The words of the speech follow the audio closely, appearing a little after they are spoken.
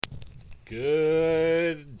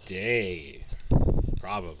Good day.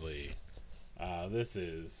 Probably. This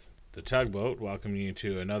is the Tugboat, welcoming you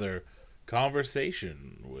to another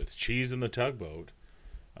conversation with Cheese in the Tugboat.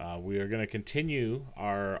 We are going to continue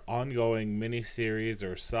our ongoing mini-series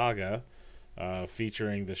or saga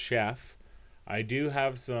featuring the chef. I do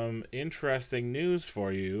have some interesting news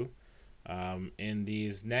for you. In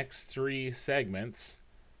these next three segments,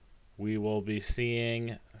 we will be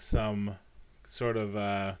seeing some sort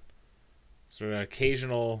of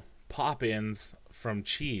occasional pop-ins from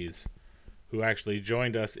Cheese, who actually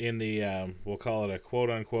joined us in the, we'll call it a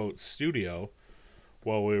quote-unquote studio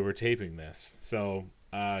while we were taping this. So,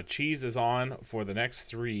 Cheese is on for the next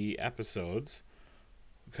three episodes.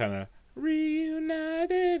 Kind of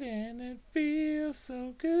reunited and it feels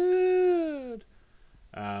so good.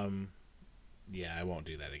 Yeah, I won't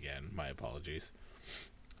do that again. My apologies.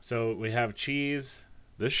 So, we have Cheese,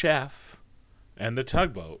 the chef, and the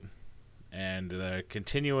Tugboat, and the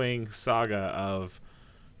continuing saga of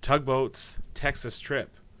Tugboat's Texas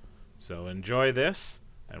trip. So enjoy this,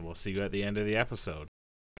 and we'll see you at the end of the episode.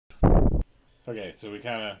 Okay, so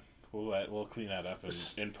we'll clean that up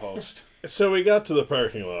in post. So we got to the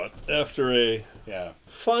parking lot after a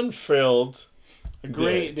fun-filled a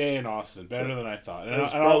great day in Austin, better than I thought. And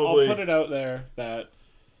I'll put it out there that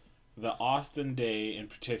the Austin day in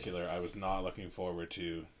particular, I was not looking forward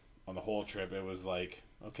to on the whole trip. It was like,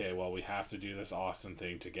 okay, well, we have to do this Austin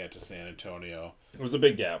thing to get to San Antonio. It was a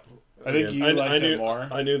big gap. I think you liked it more.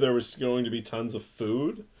 I knew there was going to be tons of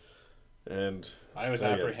food, and I was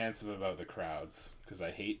apprehensive about the crowds because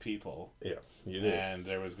I hate people. Yeah, you did. And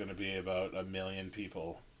there was going to be about 1 million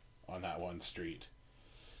people on that one street,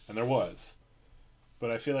 and there was,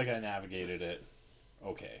 but I feel like I navigated it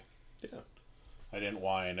okay. Yeah. I didn't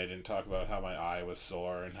whine. I didn't talk about how my eye was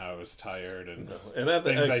sore and how I was tired and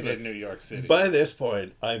things I did in New York City. By this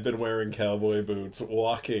point, I've been wearing cowboy boots,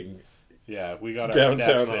 walking. Yeah, we got our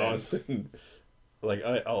downtown steps Austin. Like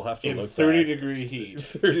I'll have to in look 30-degree heat.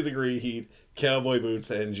 30-degree heat, cowboy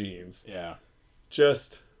boots and jeans. Yeah.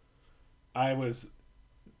 I was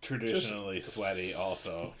traditionally sweaty.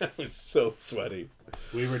 Also, I was so sweaty.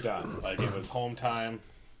 We were done. Like it was home time.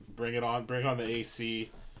 Bring it on. Bring on the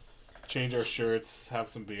AC. Change our shirts, have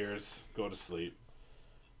some beers, go to sleep.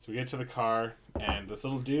 So we get to the car, and this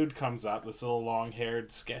little dude comes up, this little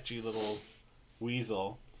long-haired, sketchy little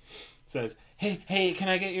weasel, says, hey, can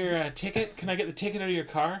I get your ticket? Can I get the ticket out of your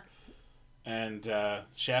car? And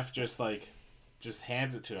Chef just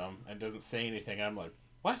hands it to him and doesn't say anything. And I'm like,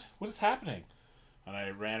 what? What is happening? And I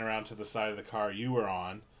ran around to the side of the car you were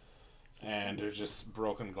on, and there's just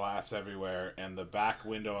broken glass everywhere, and the back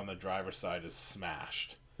window on the driver's side is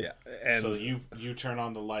smashed. Yeah, and so you turn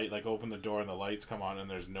on the light, like open the door, and the lights come on, and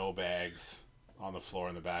there's no bags on the floor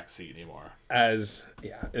in the back seat anymore.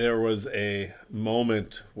 There was a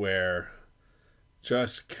moment where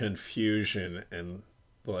just confusion and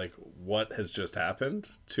like what has just happened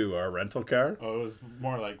to our rental car. Oh, it was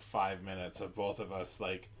more like 5 minutes of both of us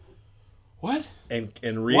like, what?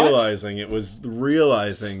 And realizing what? It was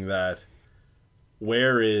realizing that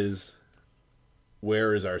where is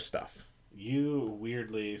our stuff? You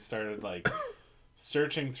weirdly started like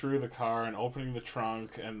searching through the car and opening the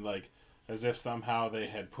trunk and like as if somehow they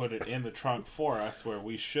had put it in the trunk for us where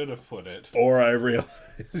we should have put it. Or I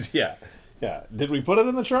realized, yeah. Did we put it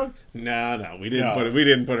in the trunk? No, we didn't put it. We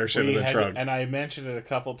didn't put our shit in the trunk. And I mentioned it a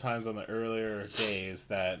couple times on the earlier days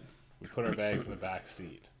that we put our bags in the back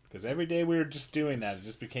seat because every day we were just doing that. It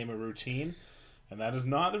just became a routine, and that is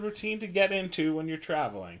not the routine to get into when you're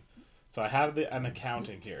traveling. So I have an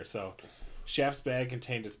accounting here. So. Chef's bag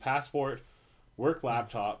contained his passport, work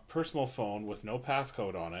laptop, personal phone with no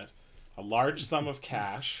passcode on it, a large sum of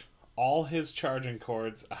cash, all his charging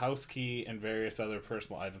cords, a house key, and various other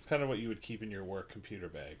personal items. Kind of what you would keep in your work computer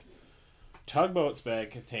bag. Tugboat's bag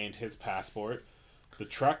contained his passport, the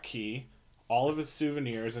truck key, all of his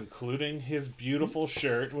souvenirs, including his beautiful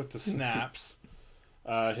shirt with the snaps,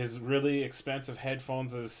 his really expensive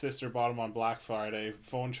headphones that his sister bought him on Black Friday,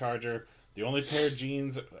 phone charger, the only pair of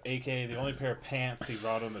jeans, aka the only pair of pants he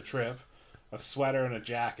brought on the trip, a sweater, and a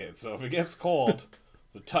jacket. So if it gets cold,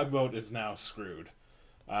 the tugboat is now screwed.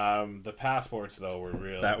 The passports, though, were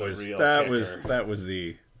real. That was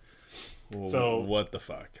the. So what the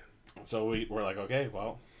fuck? So we're like, okay,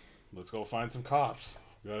 well, let's go find some cops.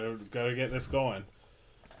 Gotta get this going.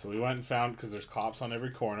 So we went and found, because there's cops on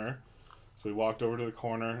every corner. So we walked over to the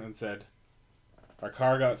corner and said, our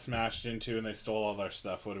car got smashed into and they stole all our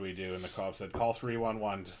stuff. What do we do? And the cop said, call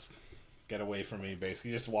 311. Just get away from me.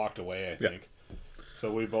 Basically, just walked away, I think. Yeah.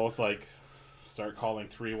 So we both, like, start calling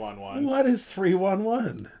 311, What is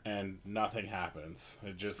 311? and nothing happens.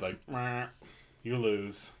 It just like, "Meh," you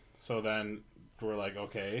lose. So then we're like,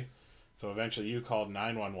 okay. So eventually you called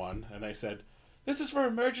 911, and they said, this is for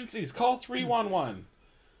emergencies. Call 311.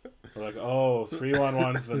 We're like, oh,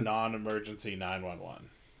 311's the non-emergency 911.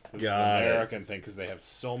 This is an Got it. American thing because they have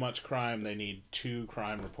so much crime. They need 2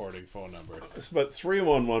 crime reporting phone numbers. But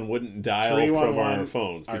 311 wouldn't dial from our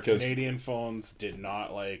phones Our because Canadian phones did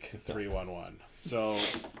not like 311. So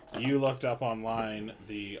you looked up online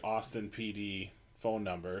the Austin PD phone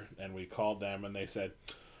number, and we called them, and they said,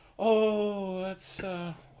 oh, that's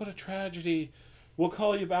what a tragedy. We'll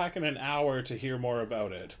call you back in an hour to hear more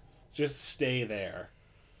about it. Just stay there.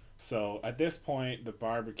 So at this point, the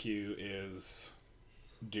barbecue is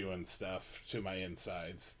doing stuff to my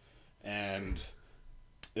insides and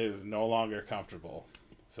is no longer comfortable.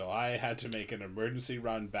 So I had to make an emergency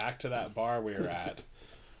run back to that bar we were at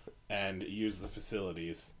and use the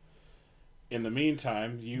facilities. In the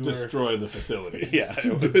meantime, destroy the facilities. Yeah,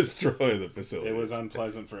 destroy the facilities. It was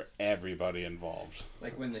unpleasant for everybody involved.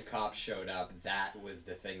 Like when the cops showed up, that was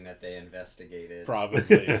the thing that they investigated. Probably.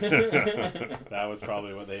 That was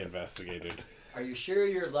probably what they investigated. Are you sure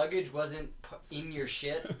your luggage wasn't in your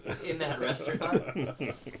shit in that restaurant?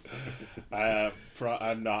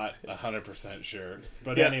 I'm not 100% sure.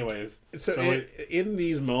 But Yeah. anyways. So in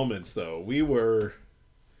these moments, though, we were...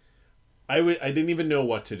 I didn't even know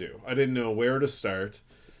what to do. I didn't know where to start.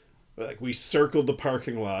 Like, we circled the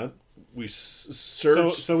parking lot. We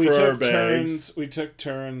searched so we for took our bags. turns. We took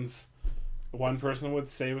turns. One person would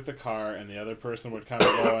stay with the car, and the other person would kind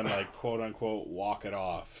of go and, like, quote unquote, walk it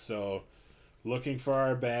off. So, looking for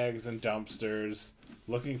our bags and dumpsters,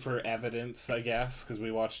 looking for evidence, I guess, because we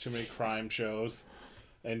watched too many crime shows,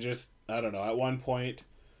 and just, I don't know. At one point,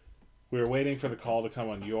 we were waiting for the call to come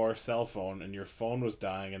on your cell phone, and your phone was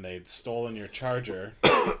dying, and they'd stolen your charger.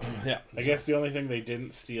 Yeah. I guess the only thing they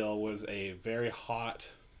didn't steal was a very hot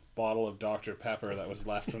bottle of Dr. Pepper that was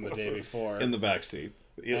left from the day before. In the back seat.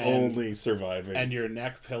 And- Only surviving. And your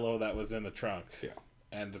neck pillow that was in the trunk. Yeah.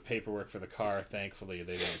 And the paperwork for the car, thankfully,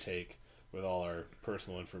 they didn't take with all our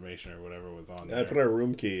personal information or whatever was on there. I put our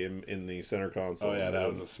room key in the center console. Oh, yeah, that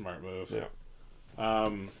was a smart move. Yeah.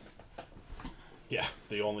 Yeah,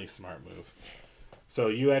 the only smart move. So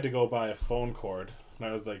you had to go buy a phone cord. And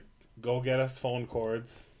I was like, go get us phone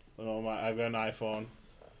cords. I've got an iPhone.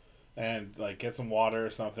 And, like, get some water or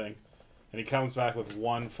something. And he comes back with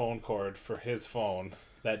one phone cord for his phone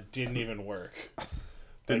that didn't even work.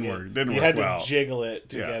 Didn't work You had well. to jiggle it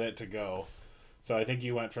to Yeah. get it to go. So I think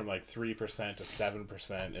you went from like 3% to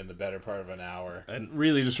 7% in the better part of an hour. And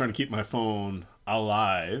really just trying to keep my phone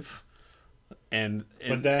alive. And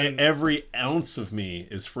But then- every ounce of me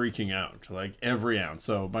is freaking out. Like, every ounce.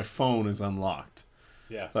 So my phone is unlocked.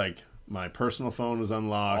 Yeah. Like, my personal phone is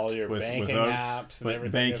unlocked. All your banking apps and with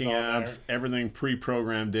everything banking is on apps, everything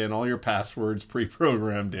pre-programmed in, all your passwords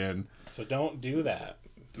pre-programmed in. So don't do that.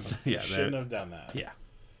 So, yeah, Shouldn't have done that. yeah.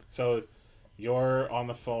 So you're on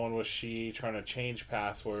the phone with she trying to change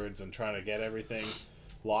passwords and trying to get everything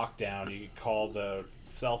locked down. You called the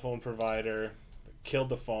cell phone provider, killed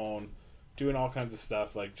the phone, doing all kinds of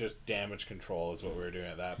stuff, like just damage control is what we were doing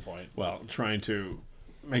at that point. Well, trying to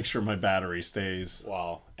make sure my battery stays.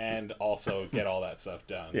 Wow. And also get all that stuff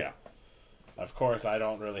done. Yeah. Of course, I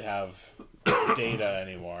don't really have data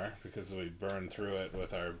anymore because we burned through it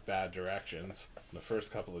with our bad directions the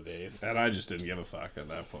first couple of days. And I just didn't give a fuck at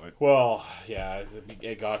that point. Well, yeah,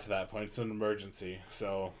 it got to that point. It's an emergency.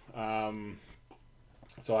 So,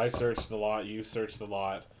 so I searched the lot. You searched the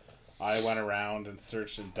lot. I went around and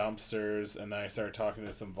searched in dumpsters, and then I started talking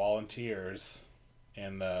to some volunteers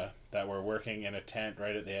that were working in a tent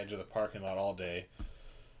right at the edge of the parking lot all day.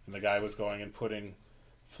 And the guy was going and putting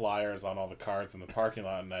flyers on all the cars in the parking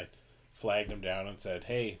lot, and I flagged him down and said,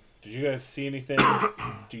 hey, did you guys see anything?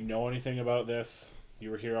 Do you know anything about this?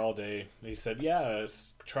 You were here all day. And he said, yeah, this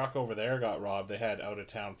truck over there got robbed. They had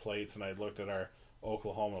out-of-town plates, and I looked at our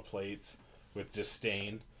Oklahoma plates with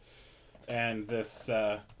disdain. And this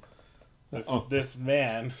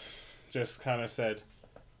man just kind of said,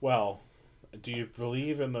 well, do you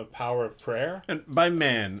believe in the power of prayer? And by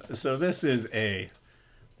man, so this is a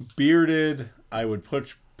bearded, I would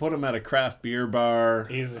put him at a craft beer bar.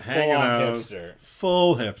 He's a hanging full-on out, hipster.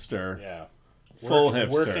 Full hipster. Yeah. Full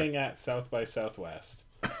hipster. Working at South by Southwest.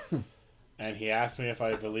 And he asked me if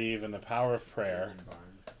I believe in the power of prayer.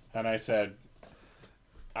 And I said,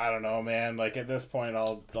 I don't know, man. Like, at this point,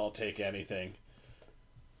 I'll take anything.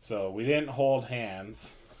 So we didn't hold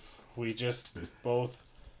hands. We just both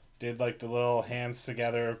did, like, the little hands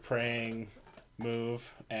together praying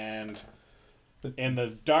move. And in the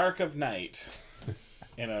dark of night,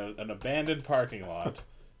 in an abandoned parking lot,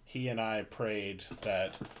 he and I prayed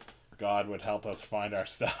that God would help us find our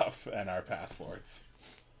stuff and our passports.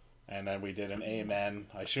 And then we did an amen.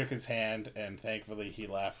 I shook his hand, and thankfully he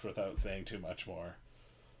left without saying too much more.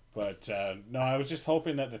 But no, I was just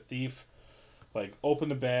hoping that the thief, like,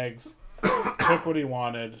 opened the bags, took what he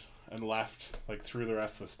wanted, and left, like, threw the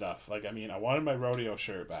rest of the stuff. Like, I mean, I wanted my rodeo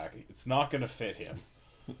shirt back. It's not going to fit him.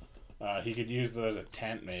 He could use it as a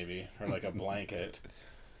tent, maybe, or, like, a blanket.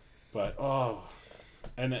 But, oh.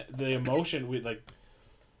 And the emotion, we, like,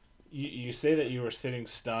 you say that you were sitting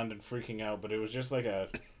stunned and freaking out, but it was just like a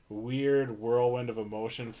weird whirlwind of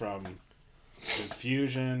emotion from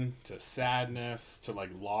confusion to sadness to, like,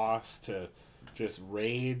 loss to just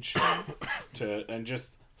rage and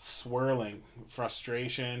just swirling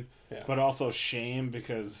frustration, but also shame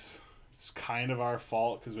because it's kind of our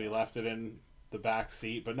fault because we left it in the back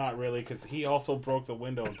seat, but not really because he also broke the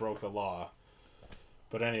window and broke the law.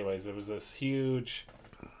 But anyways, it was this huge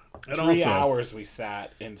 3 hours we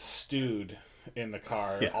sat and stewed in the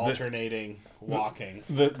car, alternating walking.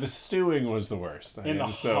 The stewing was the worst. In the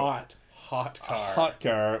hot car. Hot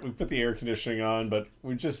car. We put the air conditioning on, but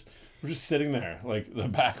we're just sitting there, like the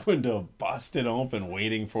back window busted open,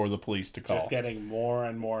 waiting for the police to call. Just getting more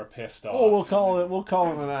and more pissed off. Oh, we'll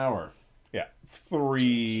call it an hour. Yeah,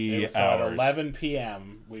 3 hours. At 11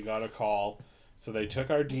 p.m. we got a call. So they took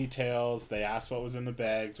our details. They asked what was in the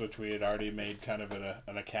bags, which we had already made kind of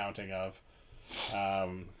an accounting of. I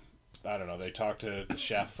don't know. They talked to the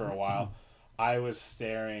chef for a while. I was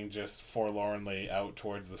staring just forlornly out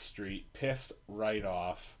towards the street, pissed right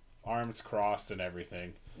off, arms crossed and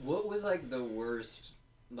everything. What was, like, the worst,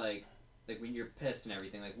 like when you're pissed and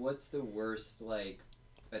everything, like, what's the worst, like,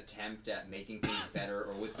 attempt at making things better,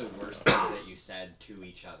 or what's the worst things that you said to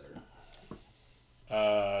each other?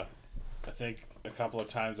 I think a couple of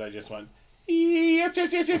times I just went, yes,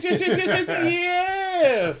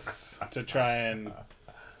 yes, to try and,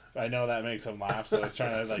 I know that makes him laugh, so I was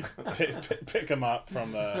trying to, like, pick him up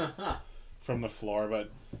from the floor,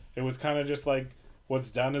 but it was kind of just like, what's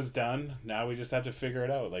done is done. Now we just have to figure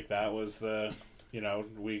it out. Like, that was the,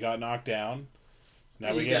 we got knocked down.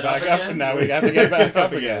 Now we get back up, and now we have to get back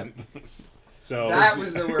up again. So that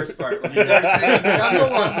was the worst part. When you started saying Jungle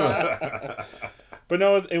One. But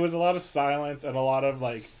no, it was a lot of silence and a lot of,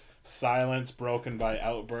 like, silence broken by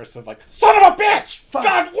outbursts of, like, son of a bitch! Fuck.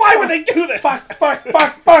 God, why would they do this? Fuck!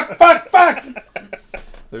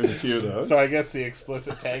 There's a few of those. So I guess the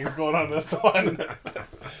explicit tag's going on this one.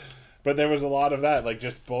 But there was a lot of that, like,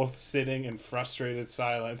 just both sitting in frustrated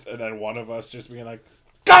silence, and then one of us just being like,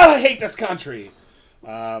 God, I hate this country!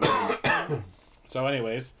 So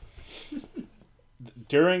anyways,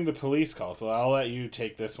 during the police call, so I'll let you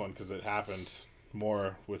take this one because it happened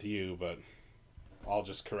more with you, but I'll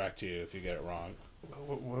just correct you if you get it wrong.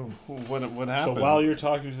 What happened? So while you're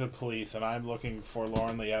talking to the police and I'm looking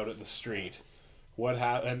forlornly out at the street, what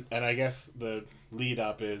happened? And I guess the lead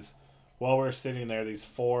up is, while we're sitting there, these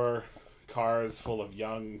 4 cars full of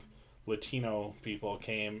young Latino people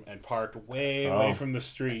came and parked way away from the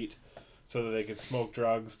street so that they could smoke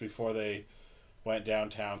drugs before they went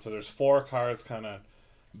downtown. So there's 4 cars kind of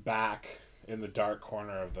back in the dark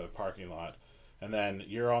corner of the parking lot. And then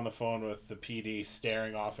you're on the phone with the PD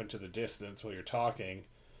staring off into the distance while you're talking,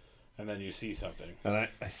 and then you see something. And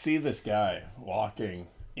I see this guy walking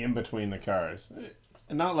in between the cars.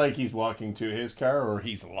 And not like he's walking to his car or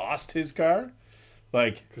he's lost his car.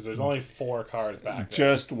 Like, because there's only 4 cars back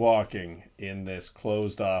there. Just walking in this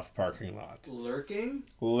closed-off parking lot. Lurking?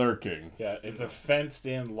 Yeah, it's a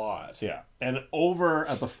fenced-in lot. Yeah, and over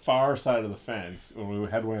at the far side of the fence, when we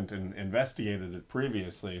went and investigated it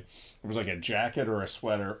previously, there was like a jacket or a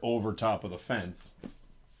sweater over top of the fence.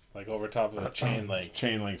 Like over top of the chain link.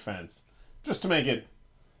 Chain link fence. Just to make it,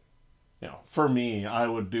 for me, I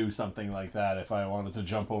would do something like that if I wanted to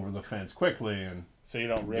jump over the fence quickly and... So you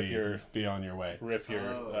don't be on your way. Rip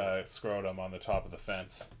your scrotum on the top of the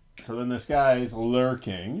fence. So then this guy's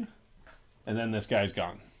lurking, and then this guy's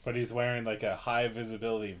gone. But he's wearing like a high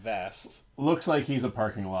visibility vest. Looks like he's a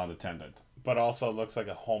parking lot attendant. But also looks like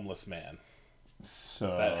a homeless man. So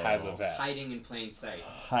that has a vest. Hiding in plain sight.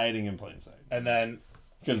 And then...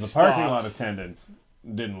 Because the parking lot attendants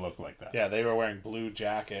didn't look like that. Yeah, they were wearing blue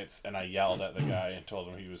jackets, and I yelled at the guy and told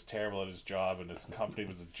him he was terrible at his job and his company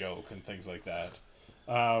was a joke and things like that.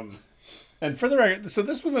 And for the record, so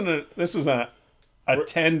this was a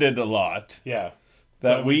attended a lot. Yeah,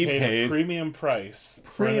 that we paid a premium price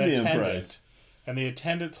for an attendant, and the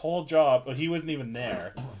attendant's whole job. But he wasn't even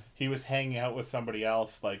there. He was hanging out with somebody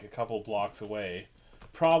else, like a couple blocks away,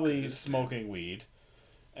 probably smoking weed.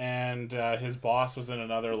 and his boss was in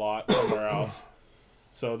another lot somewhere else.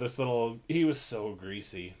 So he was so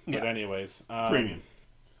greasy. But Yeah. anyways, Premium.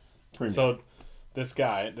 So this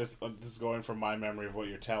guy, this is going from my memory of what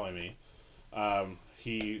you're telling me.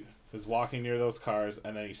 He was walking near those cars,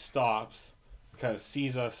 and then he stops, kind of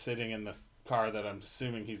sees us sitting in this car that I'm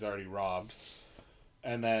assuming he's already robbed,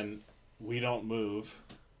 and then we don't move,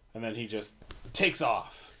 and then he just takes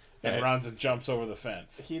off and Yeah. runs and jumps over the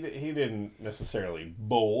fence. He didn't necessarily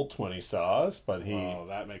bolt when he saw us, but he Oh,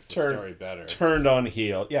 that makes the turned- story better. turned on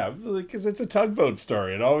heel. Yeah, because it's a tugboat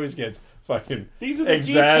story. It always gets fucking These are the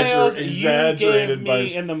details you exaggerated gave by.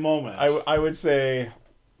 me in the moment. I would say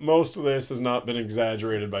most of this has not been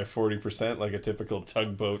exaggerated by 40%, like a typical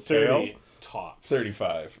tugboat 30 tale. tops.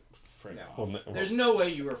 35. Frick No. off. Well, There's no way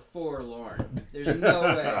you were forlorn. There's no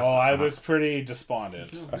way. Oh, I was pretty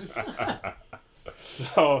despondent.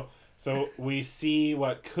 So we see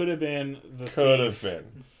what could have been the could thief. have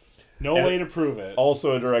been. No And way to prove it.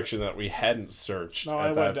 Also a direction that we hadn't searched No,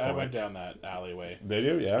 at that point. I went down that alleyway. They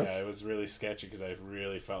do, yeah? Yeah, it was really sketchy because I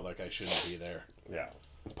really felt like I shouldn't be there. Yeah.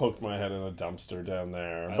 Poked my head in a dumpster down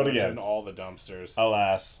there. I But looked again, in all the dumpsters.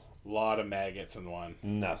 alas, A lot of maggots in one.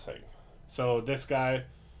 nothing. So this guy,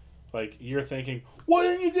 like, you're thinking, why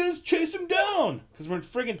didn't you guys chase him down? Because we're in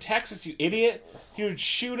friggin' Texas, you idiot. He would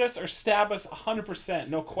shoot us or stab us 100%,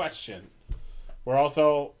 no question. We're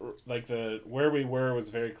also, like, where we were was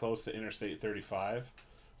very close to Interstate 35,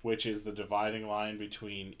 which is the dividing line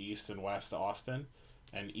between East and West Austin.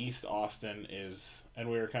 And East Austin is, and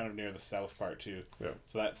we were kind of near the south part too. Yeah.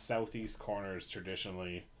 So that southeast corner is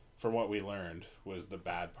traditionally, from what we learned, was the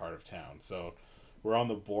bad part of town. So we're on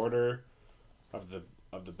the border of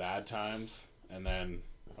the bad times, and then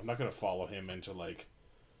I'm not gonna follow him into, like,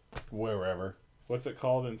 Wherever. what's it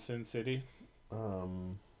called in Sin City?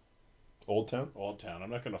 Old Town? Old Town. I'm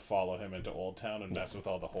not gonna follow him into Old Town and mess with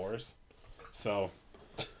all the whores. So,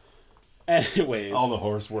 anyways, All the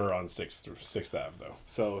horse were on 6th Ave, though.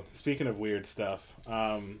 So speaking of weird stuff,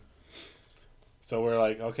 so we're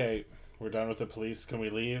like, okay, we're done with the police. Can we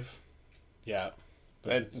leave? Yeah.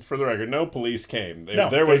 And for the record, no police came. No,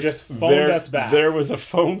 they just phoned us back. There was a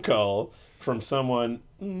phone call from someone.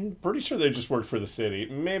 Pretty sure they just worked for the city.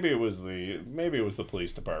 Maybe it was the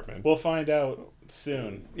police department. We'll find out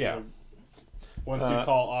soon. Yeah. Once you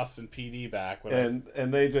call Austin PD back. And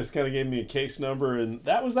they just kind of gave me a case number, and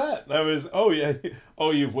that was that. That was, oh yeah, oh,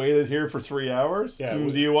 you've waited here for 3 hours. Yeah.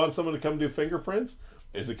 Do you want someone to come do fingerprints?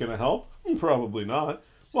 Is it going to help? Probably not.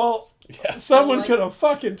 Well, someone like- could have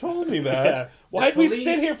fucking told me that. Yeah. Why'd we police-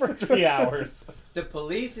 sit here for 3 hours? The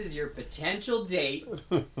police is your potential date,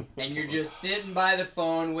 and you're just sitting by the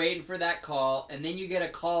phone waiting for that call, and then you get a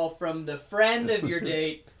call from the friend of your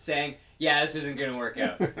date saying, "Yeah, this isn't gonna work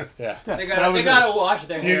out. Yeah. They gotta wash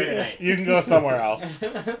their hair tonight." You can go somewhere else.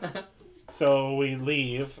 So we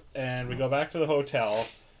leave and we go back to the hotel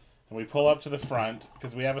and we pull up to the front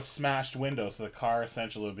because we have a smashed window, so the car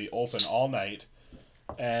essentially would be open all night.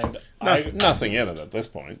 And Nothing in it at this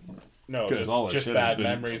point. no, 'Cause all that just shit has bad been-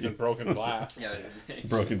 memories and broken glass. Yeah, I was gonna say.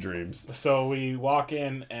 Broken dreams. So we walk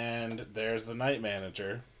in and there's the night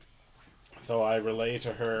manager. So I relay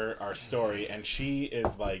to her our story and she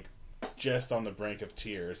is like just on the brink of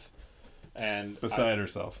tears. And Beside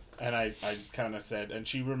herself. And I kind of said, and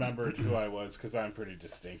she remembered who I was because I'm pretty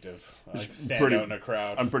distinctive. I like stand Pretty- out in a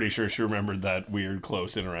crowd. I'm pretty sure she remembered that weird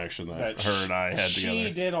close interaction that her and I had she together.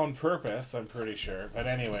 did on purpose, I'm pretty sure. But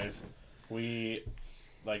anyways, we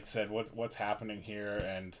like said, what's happening here?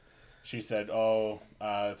 And she said,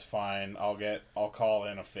 it's fine. I'll call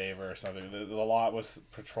in a favor or something. The lot was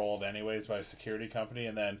patrolled anyways by a security company,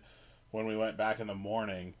 and then when we went back in the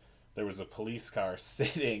morning, there was a police car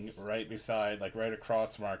sitting right beside, like right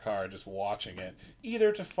across from our car, just watching it,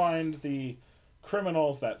 either to find the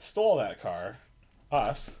criminals that stole that car,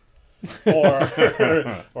 us,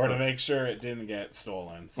 or or to make sure it didn't get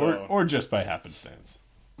stolen. So or just by happenstance.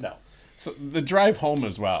 no, So the drive home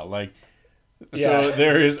as well. Like, Yeah. so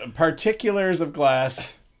there is particulars of glass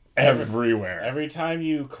everywhere. every time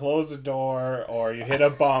you close a door or you hit a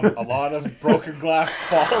bump, a lot of broken glass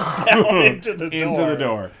falls down into the door. Into the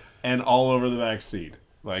door. And all over the back seat.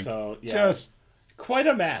 Like, So, yeah. just Quite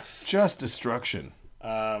a mess. destruction.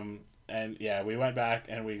 And yeah, we went back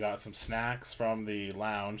and we got some snacks from the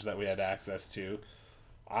lounge that we had access to.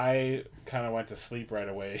 I kind of went to sleep right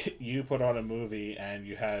away. You put on a movie and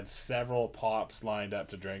you had several pops lined up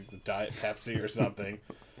to drink, the Diet Pepsi or something,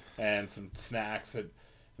 and some snacks. And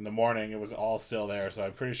in the morning, it was all still there, so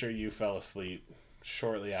I'm pretty sure you fell asleep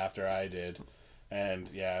shortly after I did. And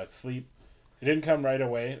yeah, sleep It didn't come right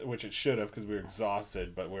away, which it should have, because we were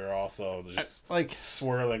exhausted, but we were also just Like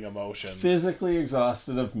swirling emotions. physically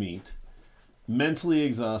exhausted of meat, mentally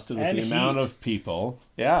exhausted with And the amount heat. of people.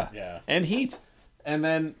 Yeah. Yeah. And heat. And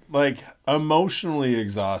then like emotionally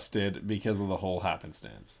exhausted because of the whole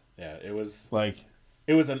happenstance. Yeah, it was Like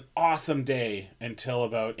an awesome day until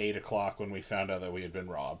about 8 o'clock when we found out that we had been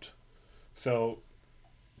robbed. So,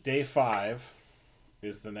 day 5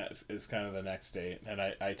 is kind of the next day, and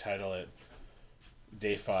I title it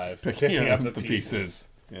Day 5, Picking Up the Pieces.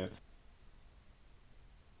 Yeah.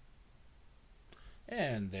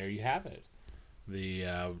 And there you have it. The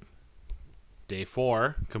Day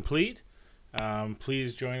 4 complete.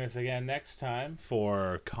 Please join us again next time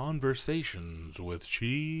for Conversations with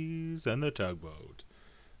Cheese and the Tugboat.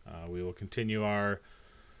 We will continue our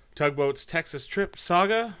Tugboat's Texas trip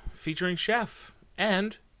saga featuring Chef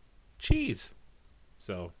and Cheese.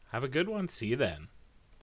 So have a good one. See you then.